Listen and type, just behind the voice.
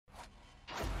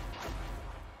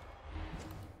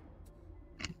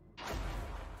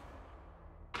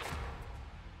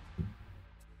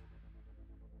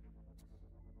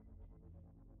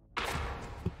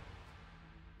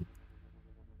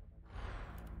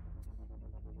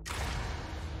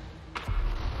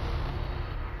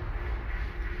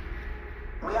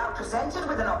presented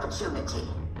with an opportunity.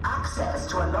 Access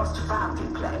to a lost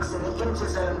foundryplex in the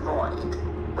interzone void.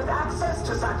 With access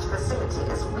to such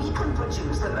facilities, we can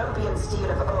produce the Mobian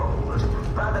steel of old,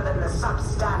 rather than the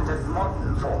substandard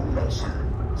modern formulation.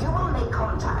 You will make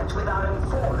contact with our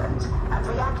informant and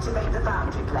reactivate the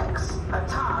foundryplex, a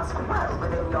task well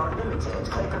within your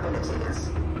limited capabilities.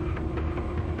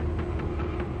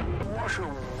 What a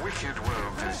wicked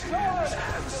world this is,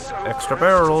 and so Extra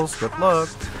barrels, good luck.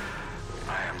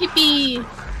 Yippee!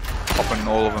 Popping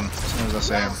all of them as soon as I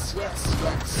see them. Yes,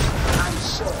 I'm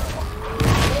sure.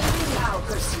 May we now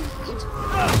proceed?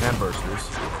 And bursters.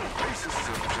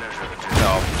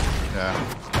 No. Yeah.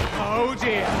 Oh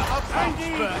dear, a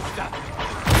Poxburster!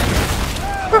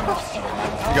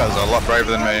 You guys are a lot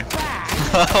braver than me.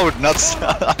 I would not.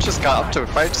 I just got up to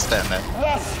afraid to stand there.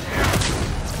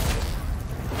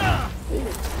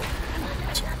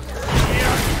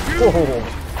 Whoa.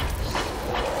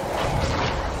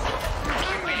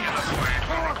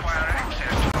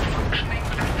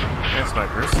 And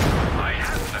snipers.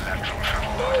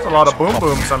 There's a lot of boom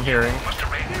booms I'm hearing.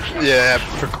 Yeah,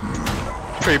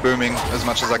 pre-booming as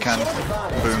much as I can.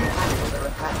 Boom.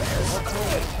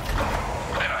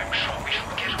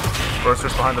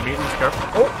 Bursters behind the beacons,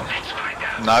 careful. Oh!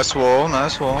 Nice wall,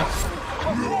 nice wall.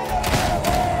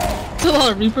 There's a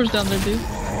lot of Reapers down there, dude.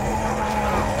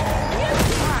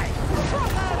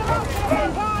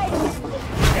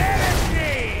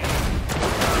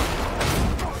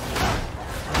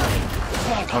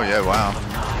 Oh yeah, wow.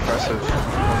 Impressive.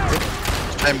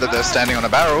 Shame that they're standing on a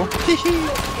barrel.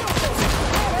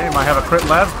 Hey, might have a crit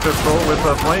las pistol with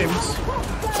flames.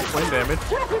 Flame damage.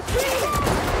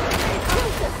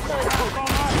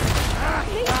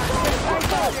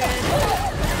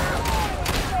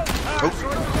 Oh,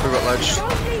 we got ledge.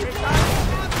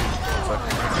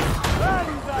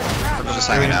 I'm just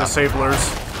hanging out.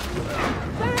 Disablers.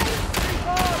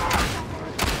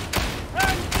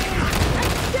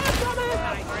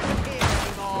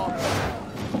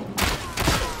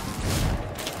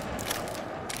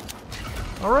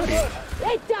 Alrighty.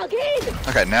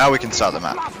 Okay, now we can start the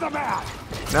map.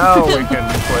 Now we can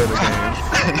play the game.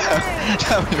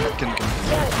 Now we can continue.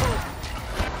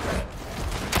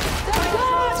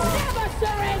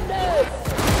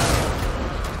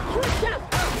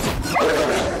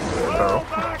 Barrel.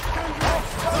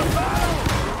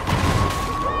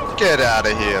 Get out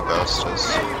of here, Bursters.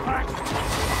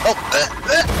 Oh,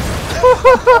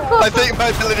 I think my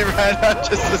ability ran out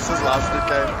just as this last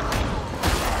came.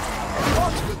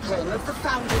 Of the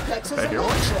foundryplex is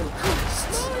electro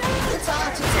priests. Its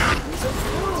artisans of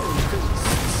rune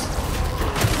priests.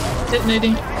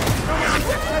 Detonating.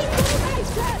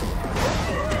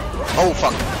 Oh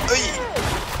fuck.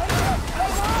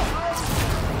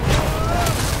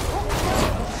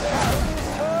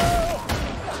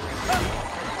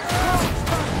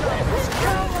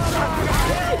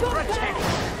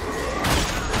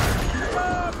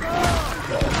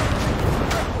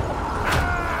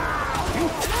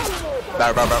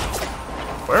 Barrel.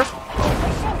 Where?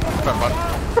 Fun.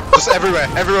 Just everywhere,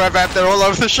 man. They're all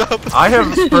over the shop. I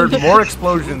have heard more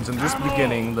explosions in this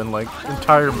beginning than like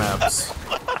entire maps.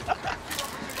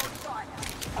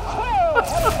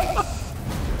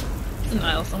 An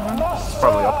aisle somewhere. It's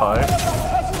probably up high.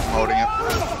 I'm holding it.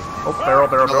 Oh, barrel.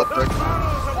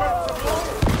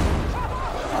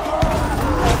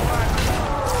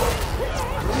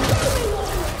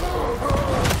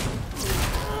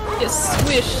 Get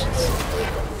swished.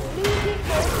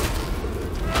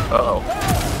 Uh-oh.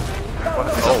 What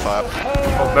is oh.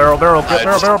 Oh, barrel. Barrel.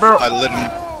 I lit him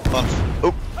on.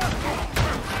 Oop.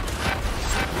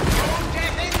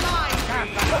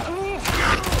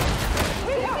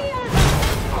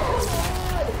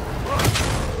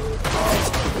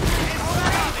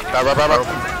 Barrel.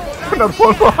 Another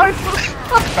one behind.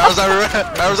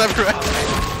 Barrels everywhere.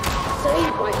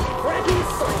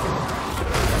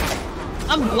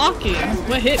 I'm blocking.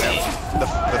 What hit me?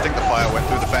 I think the fire went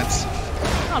through the fence.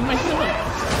 Oh my god.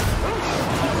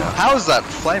 How is that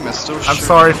flame is still shooting? I'm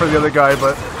sorry for the other guy,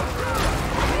 but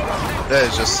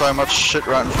there's just so much shit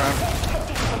right in front.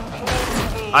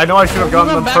 I know I should have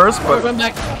gotten them first, but Run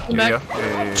back. yeah.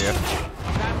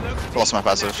 Lost my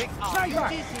passive.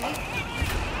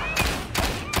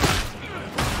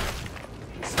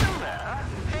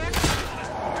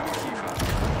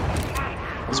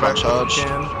 Smack charge.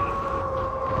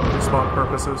 Spawn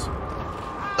purposes.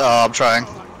 Oh, I'm trying.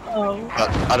 Oh. But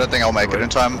I don't think I'll make it in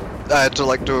time. I had to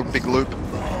like do a big loop.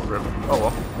 Oh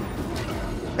well.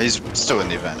 He's still in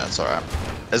the event, that's alright.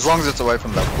 As long as it's away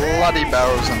from the bloody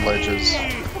barrels and ledges.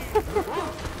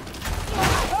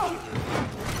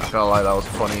 Gotta lie, that was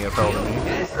funny as hell to me.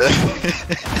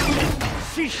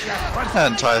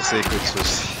 That entire sequence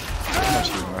was much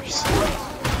humorous.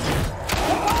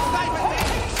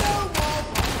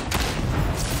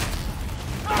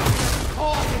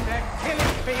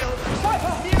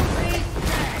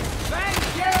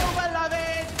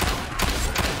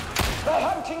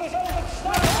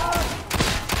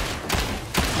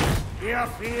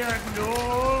 Fear no.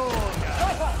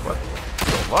 What?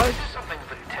 What? Something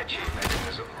of a tetchy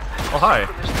mechanism. Oh, hi.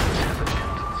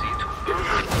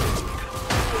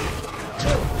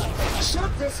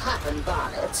 Should this happen,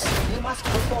 Barnett, you must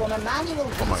perform a manual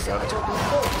my reset God. or be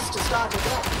forced to start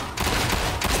again.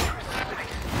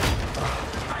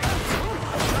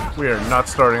 We are not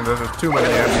starting this. There's too many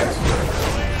enemies.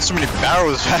 So many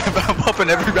barrels, man. I'm popping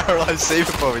every barrel I see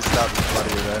before we start this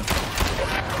bloody event.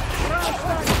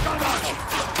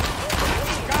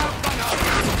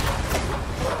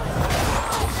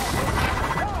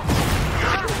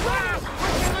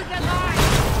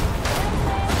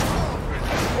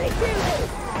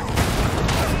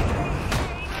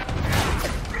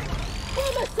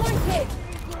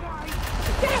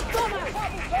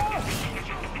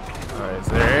 Alright, is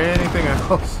there anything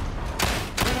else?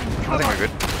 I think we're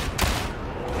good.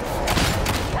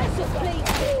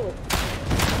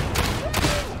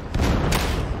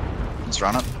 Let's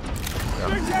run it.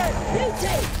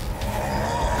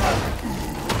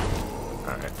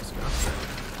 Alright, let's go.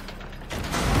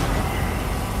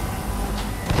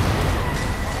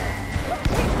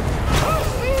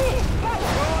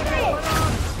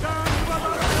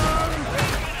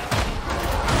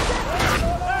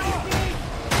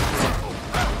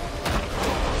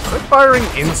 Are they firing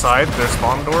inside their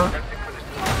spawn door?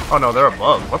 Oh no, they're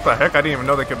above. What the heck? I didn't even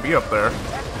know they could be up there.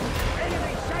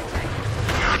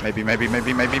 Maybe. Yeah!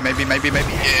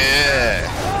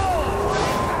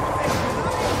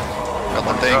 Got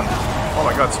one thing. Oh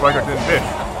my god, Swagger didn't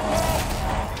bitch.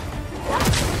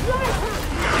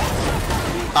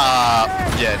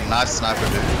 Yeah, nice sniper,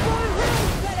 dude.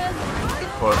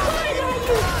 What?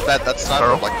 That sniper,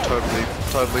 Carl? like,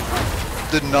 totally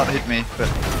did not hit me, but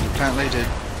apparently did.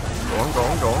 Go on.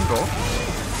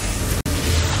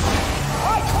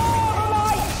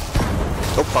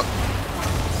 Oh, fuck.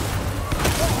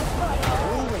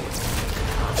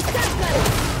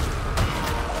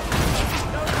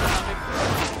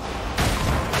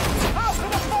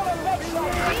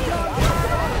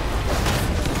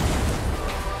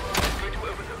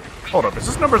 Hold up, is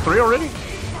this number 3 already?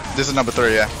 This is number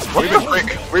 3, yeah. What We've the- been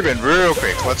quick. We've been real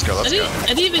quick. Let's go. I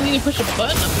didn't even need to push a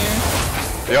button up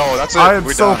here. Yo, that's it. I'm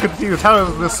We're so done. confused. How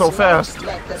is this so fast?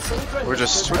 Let the synchronous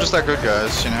We're just that good,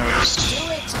 guys. You know, we're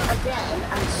do it again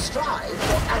and strive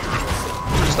for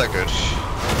accuracy. just that good.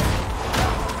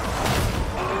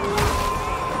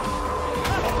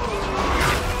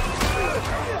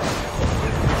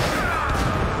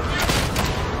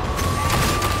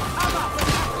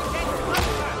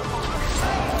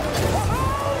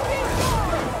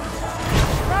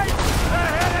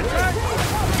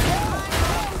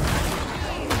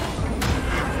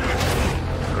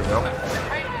 There we go.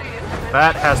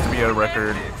 That has to be a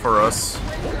record for us.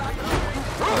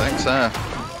 I think so.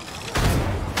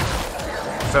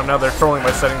 Except now they're trolling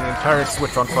by setting the entire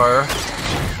switch on fire.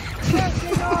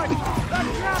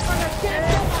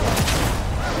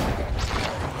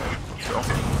 Go.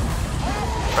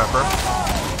 Pepper.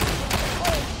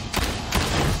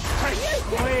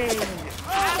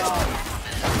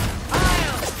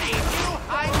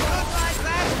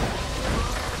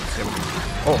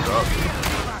 Oh god.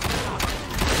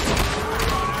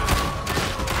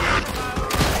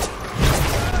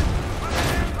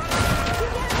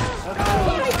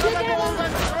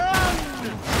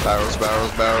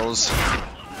 Barrels.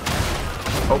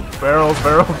 Oh, barrels.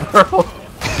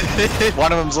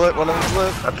 One of them's lit.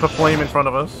 That's the flame in front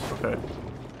of us. Okay.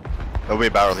 There'll be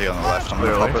a barrel here on the left. I'm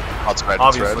gonna Clearly. pop it. Oh, it's red.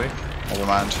 Obviously. It's red. Never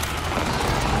mind.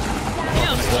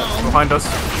 Yeah, well, Behind us.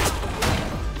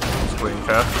 Splitting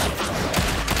chat.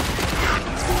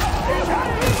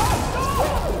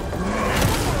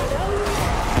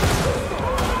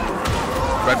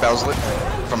 Red barrel's lit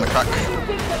from the crack.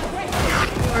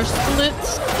 our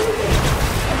splits.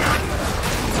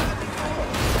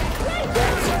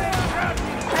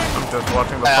 I'm just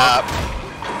watching the fuck.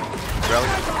 Rally,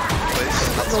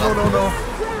 please. That's not- No.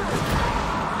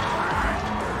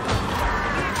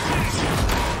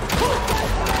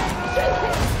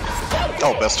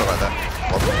 Oh, best right there.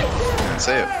 Well, didn't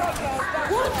see it.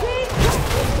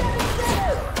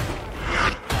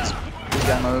 Big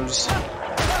demos.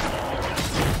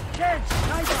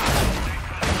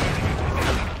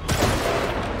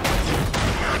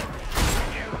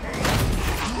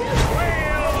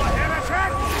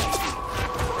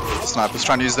 sniper's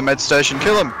trying to use the med station.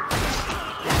 Kill him.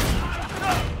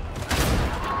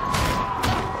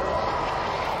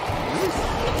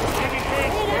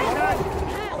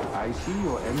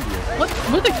 What?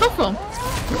 Where'd they come from?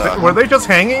 Were they just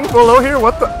hanging below here?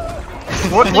 What the?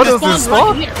 What is this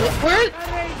spawn? spawn? Right here. Where?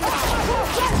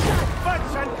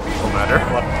 Don't matter.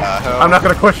 What the hell? I'm not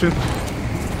gonna question.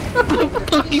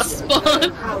 He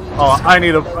spawned. Oh, I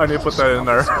need to put that in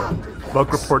our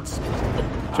bug reports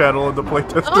channel in the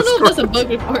playtest I don't know if that's a Discord. bug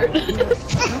report.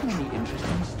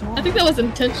 I think that was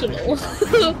intentional,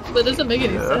 but it doesn't make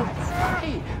any sense.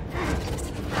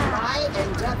 My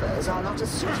endeavors are not a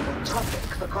suitable topic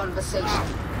for conversation.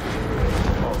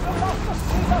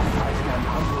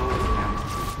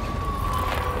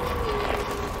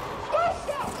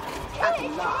 At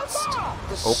last,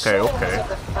 the Okay. shores of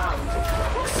the foundry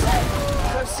place.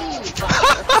 Proceed,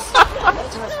 pilots. Let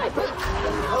us break the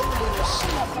holy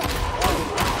machine.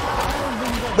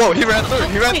 Whoa, he ran through.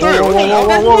 He ran Wait, through. Whoa, wait, whoa,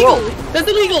 that's whoa, whoa. illegal. That's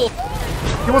illegal.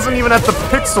 He wasn't even at the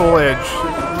pixel edge.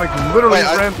 Like literally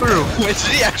Wait, ran through. Wait,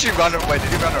 did he actually run? Wait, did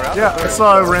he run around? Yeah, I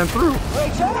saw it ran through.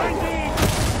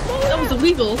 That was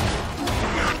illegal.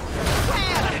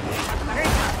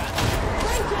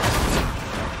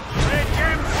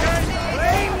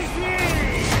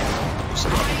 Just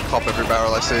gonna pop every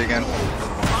barrel I see again.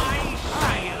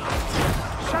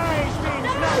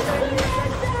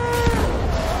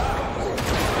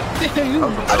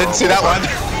 I didn't see that one.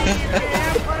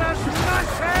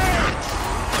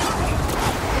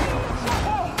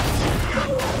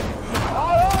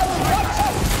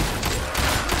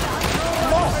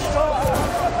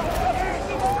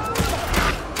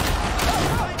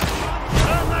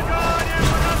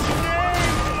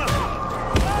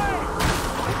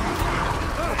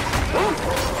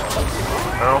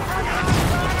 Barrel.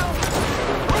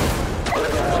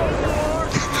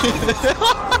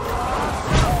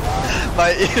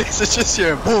 My ears are just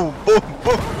hearing boom, boom,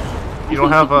 boom. You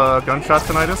don't have gunshot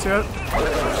tinnitus yet?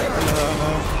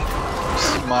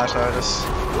 Smartitis.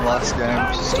 The last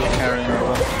game, still carrying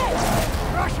over.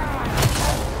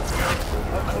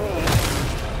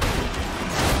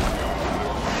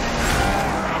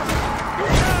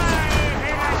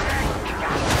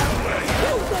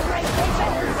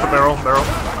 Barrel.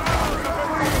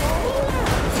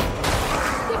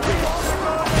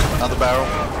 Another barrel.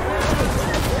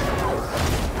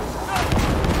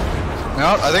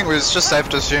 No, I think it's just safe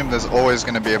to assume there's always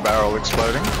going to be a barrel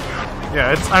exploding.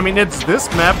 Yeah, it's this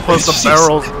map plus the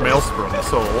barrel's Maelstrom,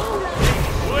 so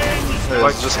There's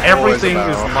like just always a everything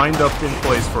is barrel. lined up in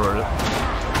place for it.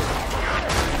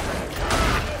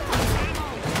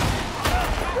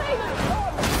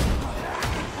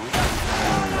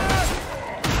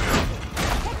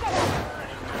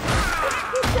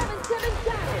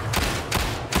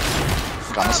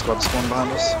 Gunner squad spawn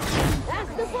behind us.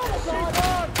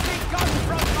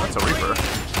 That's a Reaper.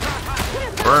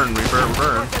 Burn, Reaper,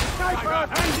 burn.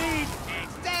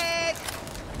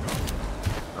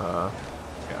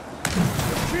 Yeah.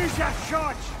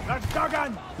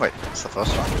 Wait, it's the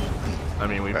first one. I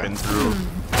mean, we've Okay. been through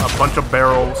a bunch of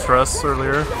barrel stress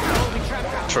earlier.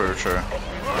 True.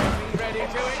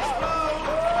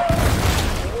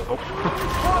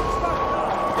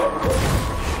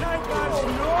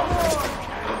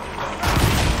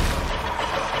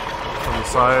 On the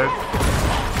side.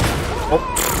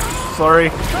 Oh, sorry.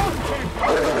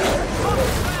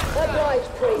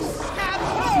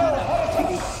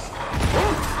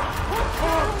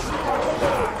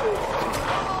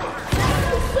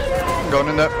 Going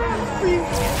in there.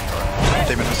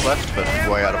 Demon has left, but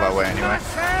way out of our way anyway.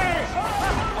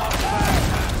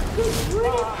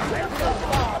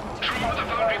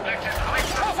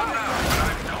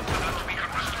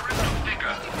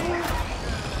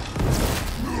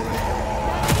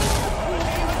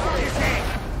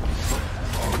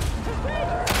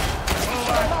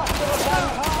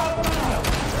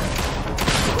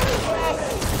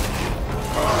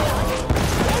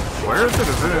 Where is it?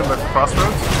 Is it in the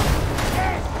crossroads?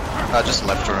 I just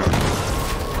left room.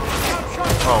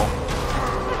 Oh.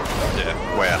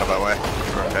 Yeah, way out of our way.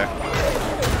 We're okay.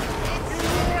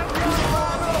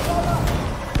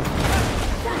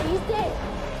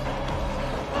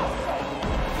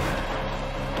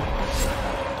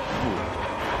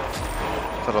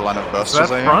 Is that a line of Is bursters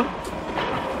that I hear? front?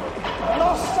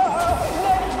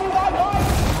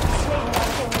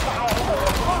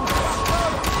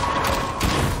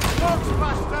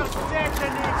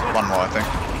 One more, I think.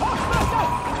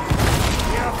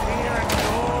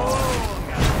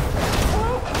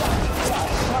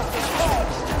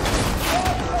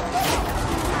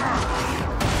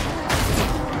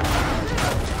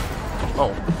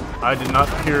 Oh. I did not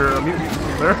hear a mutant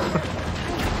there.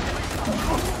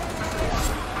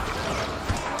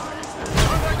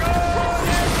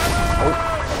 Oh.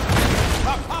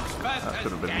 That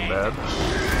could have been bad.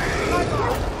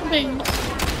 Bing.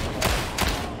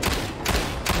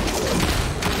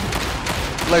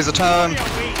 Laser turn.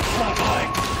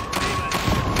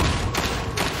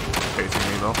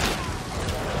 Chasing me though.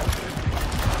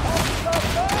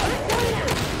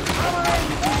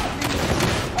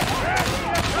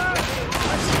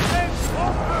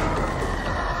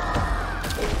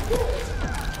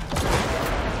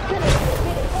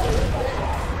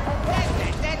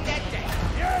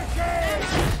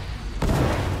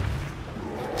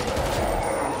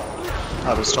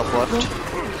 Out of top left. Here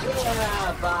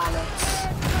are varlets.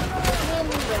 Begin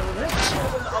the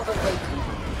ritual of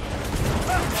awakening.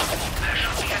 There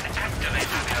should be an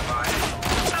activator nearby.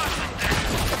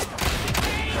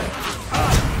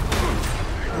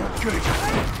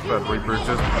 That Reaper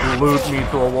just glued me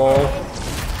to a wall.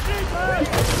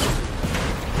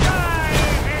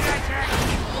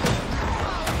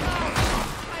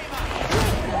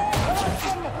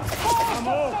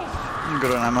 I'm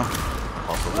good on ammo.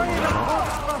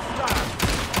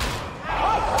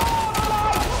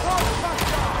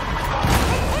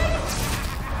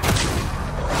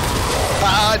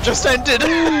 Ah, it just ended!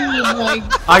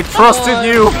 I trusted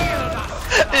you!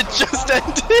 It just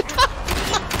ended!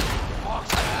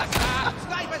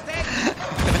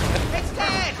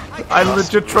 I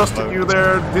legit trusted you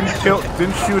there,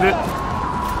 didn't shoot it.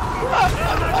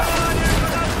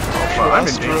 Well, I'm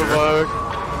in danger.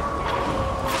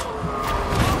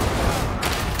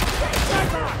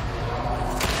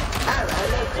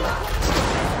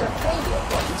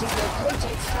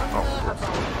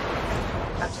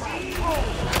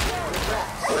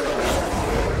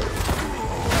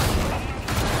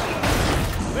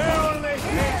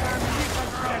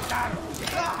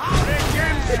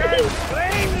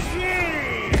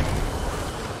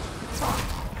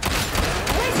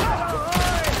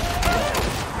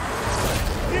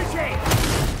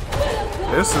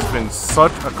 This has been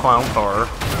such a clown car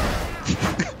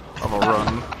of a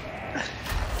run.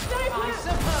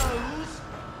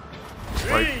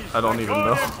 Like, I don't even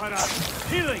know.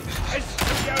 Healing. Let's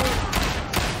go.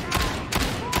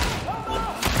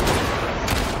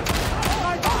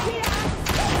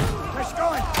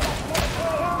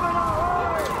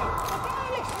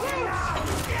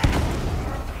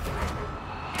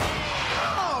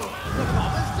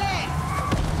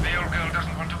 The old girl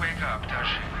doesn't want to wake up, does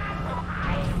she?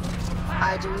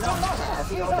 I do not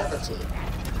have your levity.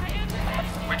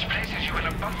 Which places you in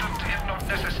abundant, if not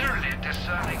necessarily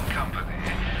discerning company.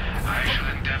 I shall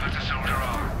endeavor to soldier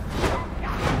on.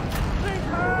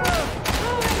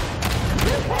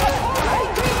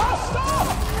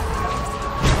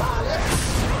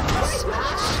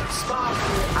 Smash,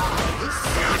 sparkle eyes.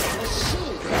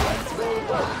 Machine will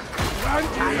work.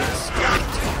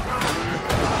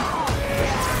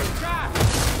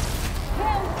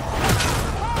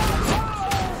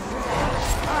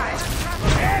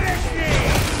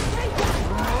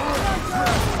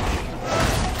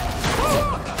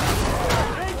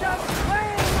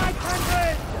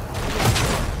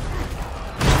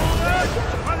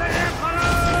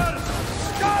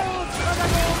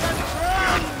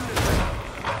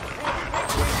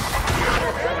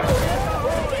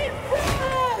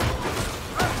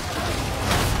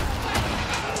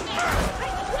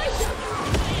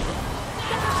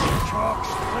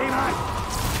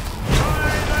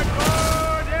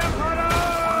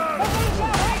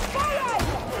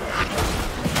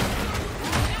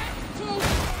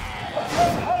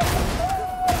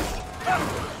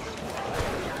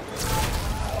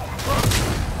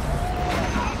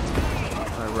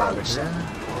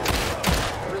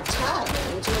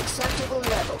 Returning to acceptable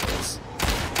levels.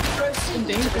 Proceed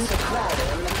to the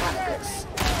Sacrarium Mechanicus.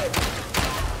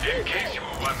 In case you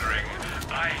were wondering,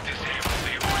 I disabled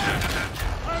the OSHA defense.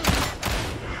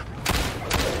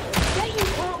 You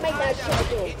can't make that shit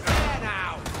again. There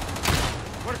now.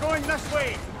 We're going this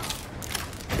way.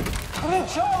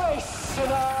 Rejoice,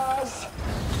 sinners!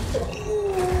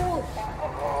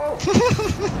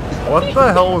 What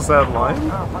the hell was that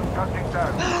line?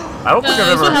 I don't think I've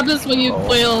That's ever... what happens when you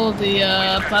foil the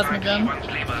plasma gun.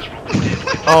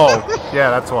 Oh, yeah,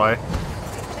 that's why.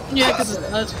 Yeah, because it's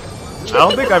blood. I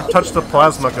don't think I've touched a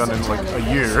plasma gun in like a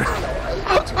year.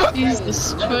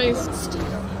 Jesus Christ.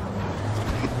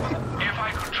 If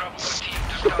I could trouble the team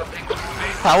to start things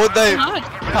moving, How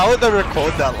would they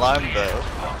record that line though?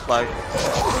 Like,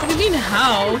 What do you mean,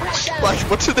 how?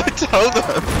 what do they tell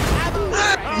them?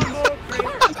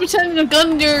 Just pretending the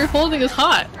gun you're holding is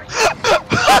hot.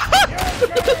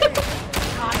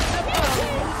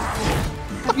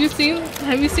 you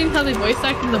seen how they voice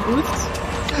act in the booths?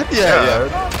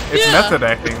 Yeah. It's Yeah. method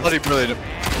acting. Bloody brilliant.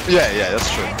 Yeah,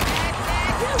 that's true.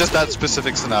 Just that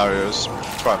specific scenario is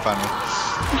quite funny.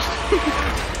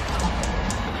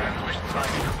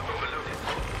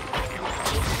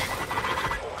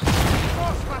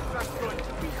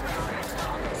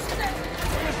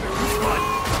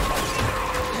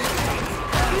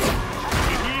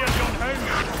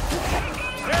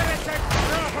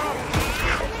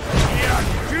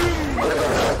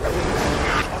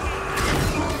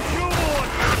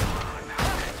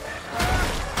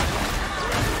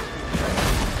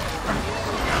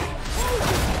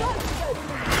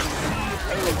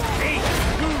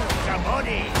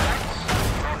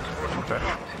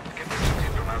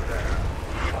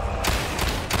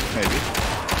 Maybe.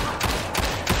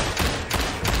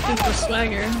 Just for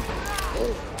swagger.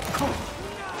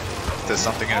 If there's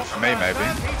something in it for me, maybe.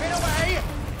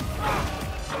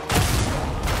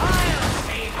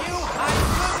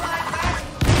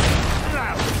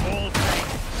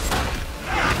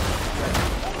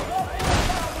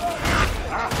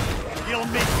 You'll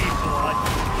make me blood.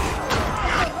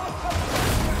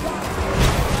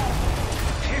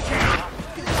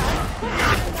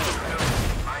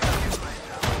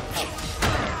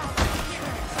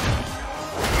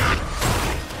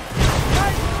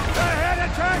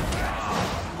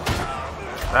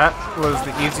 That was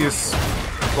the easiest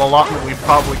allotment we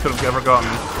probably could have ever gotten.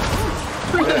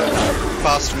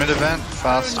 Fast mid-event,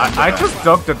 fast end I event. just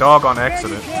ducked a dog on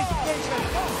accident.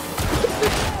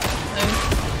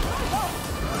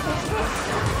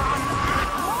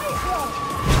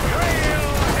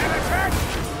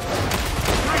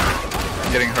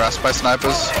 Getting harassed by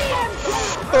snipers.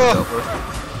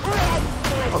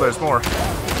 Oh, there's more.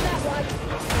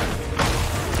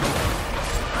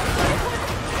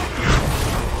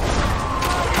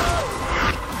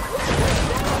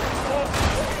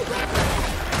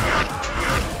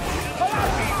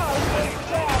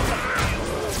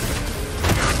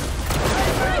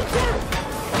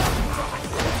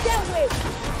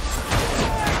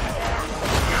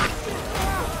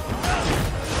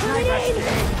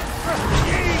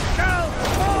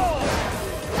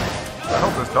 I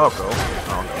hope this dog goes.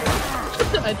 Oh.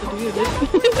 I deleted it.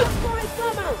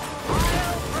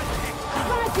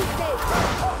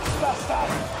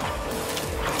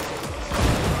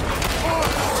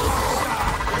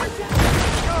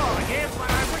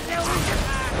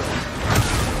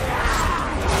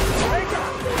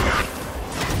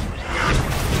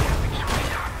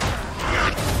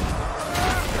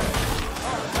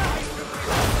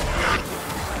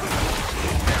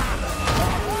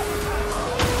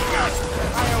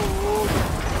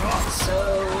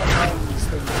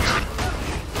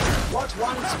 What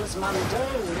once was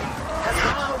mundane has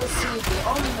now received the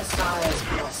Omnissiah's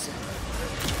blessing.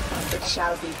 It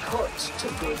shall be put to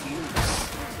good use.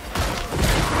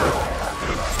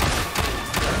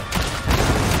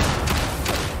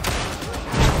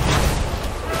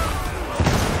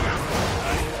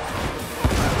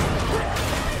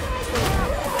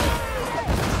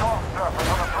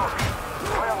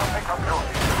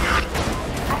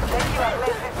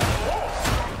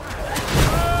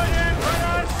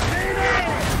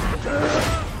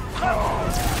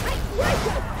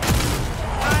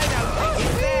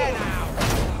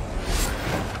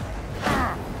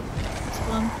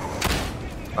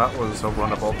 That was a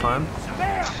run of all time.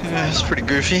 Yeah, it's pretty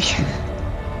goofy.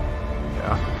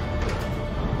 Yeah.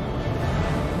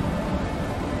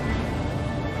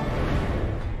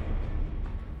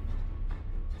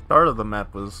 Start of the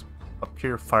map was a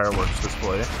pure fireworks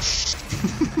display.